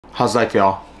How's life,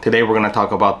 y'all? Today we're going to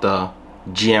talk about the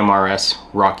GMRS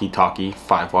Rocky Talkie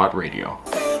 5-watt radio.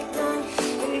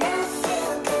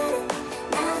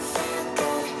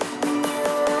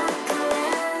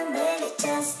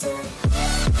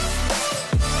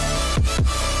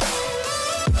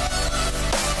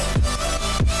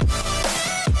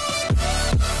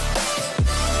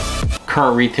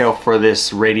 Current retail for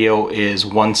this radio is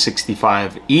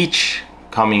 $165 each,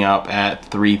 coming up at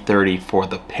 $330 for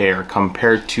the pair,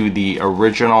 compared to the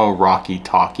original Rocky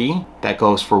Talkie that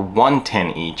goes for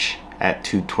 $110 each at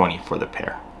 $220 for the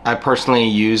pair. I personally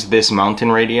use this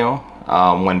mountain radio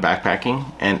when backpacking,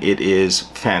 and it is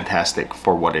fantastic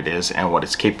for what it is and what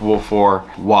it's capable for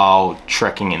while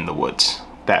trekking in the woods.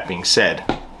 That being said,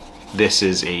 this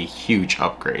is a huge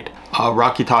upgrade.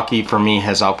 Rocky Talkie for me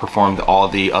has outperformed all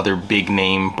the other big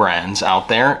name brands out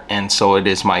there, and so it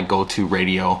is my go-to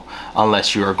radio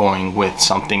unless you are going with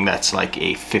something that's like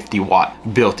a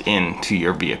 50-watt built into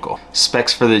your vehicle.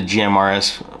 Specs for the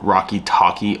GMRS Rocky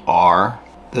Talkie are,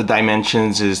 the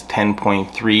dimensions is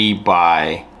 10.3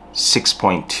 by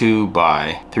 6.2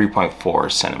 by 3.4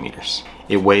 centimeters.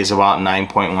 It weighs about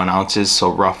 9.1 ounces,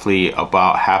 so roughly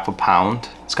about half a pound.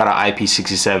 It's got an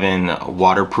IP67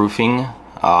 waterproofing,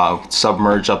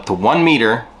 submerged up to 1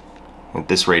 meter with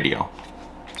this radio.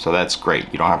 So that's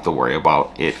great. You don't have to worry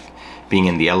about it being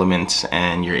in the elements,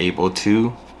 and you're able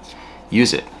to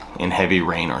use it in heavy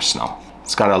rain or snow.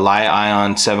 It's got a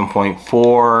Li-ion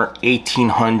 7.4,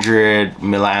 1800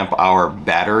 milliamp hour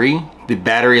battery. The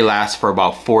battery lasts for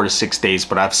about 4 to 6 days,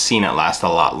 but I've seen it last a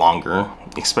lot longer,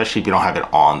 especially if you don't have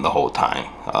it on the whole time.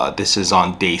 This is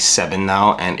on day 7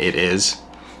 now, and it is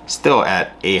still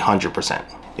at 100%.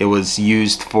 It was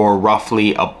used for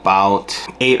roughly about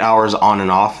 8 hours on and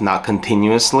off, not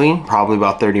continuously, probably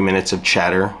about 30 minutes of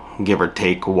chatter, give or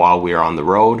take, while we are on the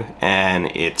road, and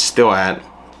it's still at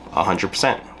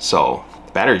 100%. So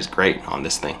the battery's great on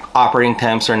this thing. Operating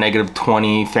temps are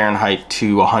 -20 Fahrenheit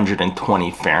to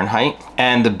 120 Fahrenheit,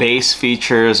 and the base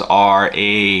features are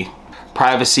a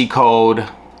privacy code,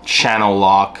 channel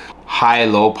lock,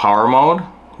 high-low power mode,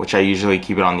 which I usually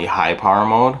keep it on the high power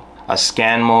mode, a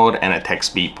scan mode, and a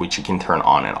text beep, which you can turn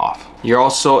on and off. You're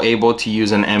also able to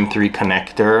use an M3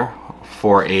 connector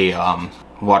for a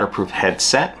waterproof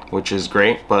headset, which is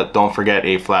great, but don't forget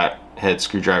a flathead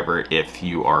screwdriver if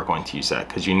you are going to use that,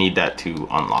 because you need that to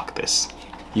unlock this.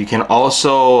 You can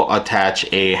also attach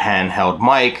a handheld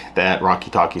mic that Rocky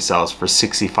Talkie sells for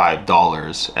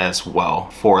 $65 as well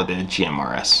for the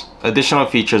GMRS. Additional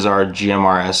features are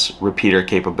GMRS repeater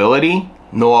capability,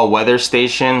 NOAA weather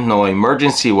station, NOAA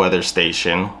emergency weather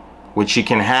station, which you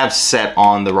can have set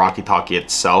on the Rocky Talkie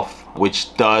itself,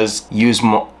 which does use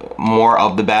more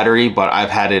of the battery, but I've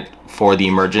had it for the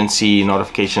emergency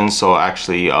notifications, so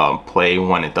actually play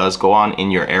when it does go on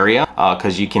in your area,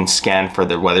 because you can scan for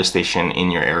the weather station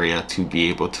in your area to be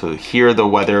able to hear the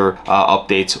weather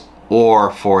updates,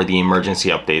 or for the emergency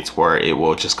updates where it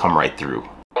will just come right through.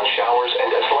 Showers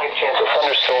and a slight chance of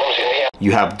thunderstorms in the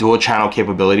You have dual channel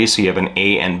capability, so you have an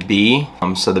A and B.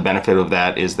 So the benefit of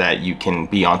that is that you can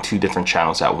be on 2 different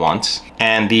channels at once.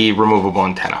 And the removable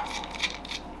antenna,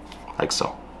 like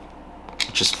so,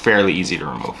 which is fairly easy to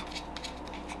remove.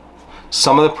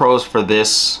 Some of the pros for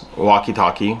this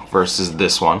walkie-talkie versus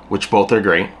this one, which both are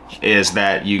great, is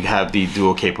that you have the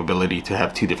dual capability to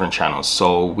have 2 different channels.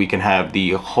 So we can have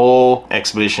the whole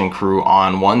expedition crew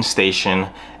on one station,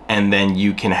 and then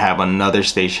you can have another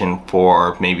station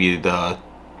for maybe the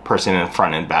person in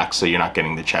front and back, so you're not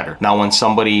getting the chatter. Now when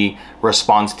somebody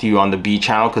responds to you on the B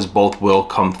channel, because both will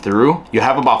come through, you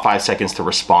have about 5 seconds to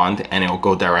respond, and it will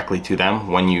go directly to them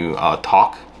when you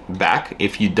talk back.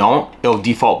 If you don't, it'll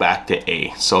default back to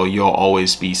A, so you'll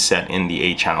always be set in the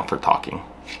A channel for talking.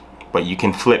 But you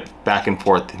can flip back and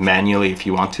forth manually if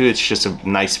you want to. It's just a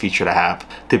nice feature to have,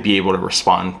 to be able to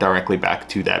respond directly back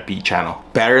to that B channel.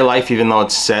 Battery life, even though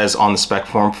it says on the spec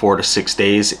form 4 to 6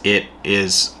 days, it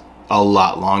is a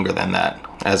lot longer than that.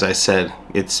 As I said,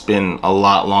 it's been a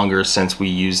lot longer since we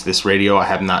used this radio. I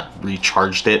have not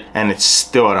recharged it, and it's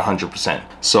still at 100%.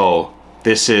 So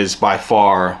this is by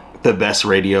far the best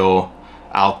radio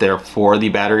out there for the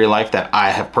battery life that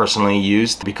I have personally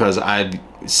used, because I've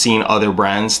seen other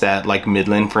brands that, like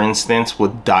Midland for instance,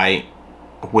 would die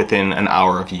within an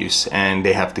hour of use, and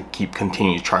they have to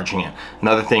continue charging it.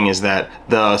 Another thing is that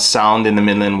the sound in the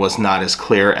Midland was not as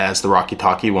clear as the Rocky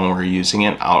Talkie when we were using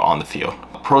it out on the field.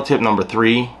 Pro tip number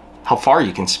 3, how far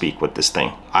you can speak with this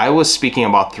thing. I was speaking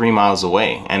about 3 miles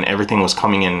away, and everything was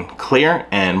coming in clear,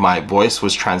 and my voice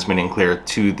was transmitting clear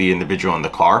to the individual in the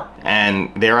car,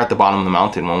 and they're at the bottom of the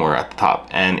mountain when we're at the top,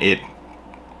 and it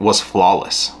was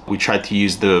flawless. We tried to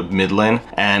use the Midland,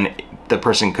 and the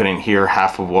person couldn't hear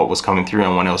half of what was coming through,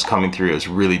 and when it was coming through, it was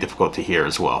really difficult to hear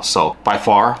as well. So by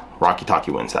far, Rocky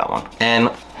Talkie wins that one.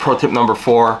 And pro tip number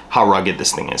 4, how rugged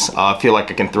this thing is. I feel like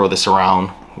I can throw this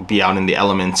around, be out in the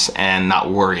elements and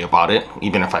not worry about it.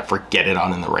 Even if I forget it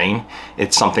out in the rain,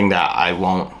 it's something that I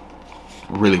won't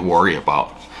really worry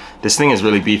about. This thing is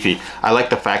really beefy. I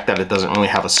like the fact that it doesn't really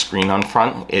have a screen on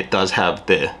front. It does have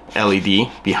the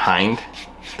LED behind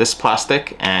this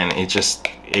plastic, and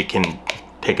it can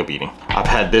take a beating. I've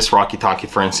had this Rocky Talkie,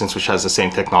 for instance, which has the same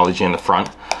technology in the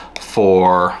front,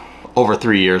 for over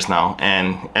 3 years now,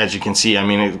 and as you can see, I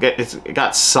mean, it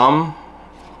got some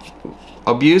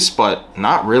abuse, but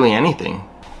not really anything.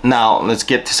 Now let's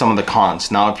get to some of the cons.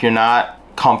 Now, if you're not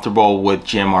comfortable with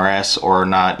GMRS or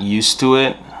not used to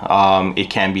it,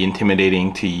 it can be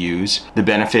intimidating to use. The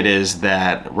benefit is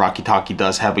that Rocky Talkie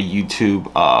does have a YouTube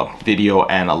video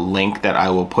and a link that I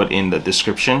will put in the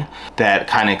description that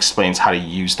kind of explains how to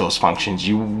use those functions.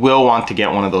 You will want to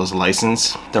get one of those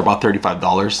licensed. They're about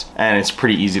 $35 and it's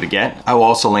pretty easy to get. I will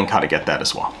also link how to get that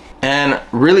as well. And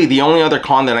really the only other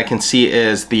con that I can see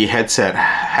is the headset,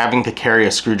 having to carry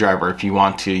a screwdriver if you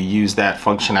want to use that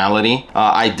functionality.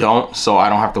 I don't, so I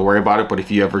don't have to worry about it, but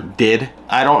if you ever did,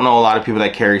 I don't know a lot of people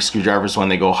that carry screwdrivers when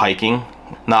they go hiking.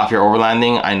 Now, if you're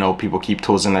overlanding, I know people keep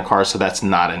tools in their car, so that's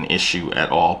not an issue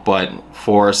at all. But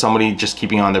for somebody just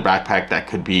keeping on their backpack, that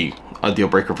could be a deal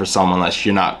breaker for some, unless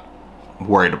you're not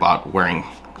worried about wearing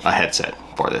a headset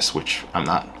for this, which I'm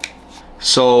not.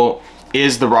 So,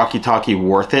 is the Rocky Talkie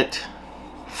worth it?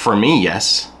 For me,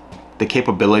 yes. The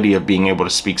capability of being able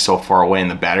to speak so far away and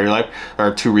the battery life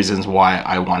are 2 reasons why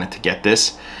I wanted to get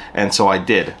this, and so I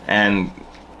did. And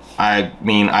I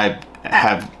mean, I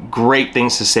have great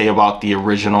things to say about the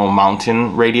original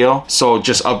mountain radio, so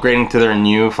just upgrading to their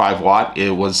new 5 watt,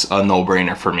 it was a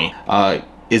no-brainer for me.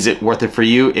 Is it worth it for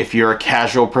you? If you're a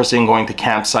casual person going to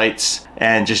campsites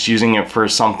and just using it for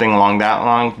something along that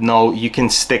line, no, you can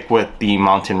stick with the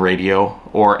mountain radio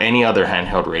or any other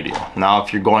handheld radio. Now,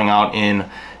 if you're going out in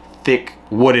thick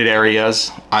wooded areas,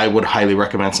 I would highly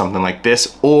recommend something like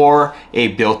this, or a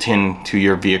built-in to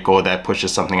your vehicle that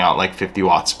pushes something out like 50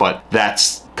 watts, but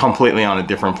that's completely on a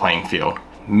different playing field.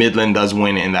 Midland does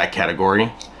win in that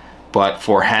category, but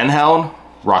for handheld,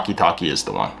 Rocky Talkie is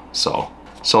the one. So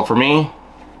for me,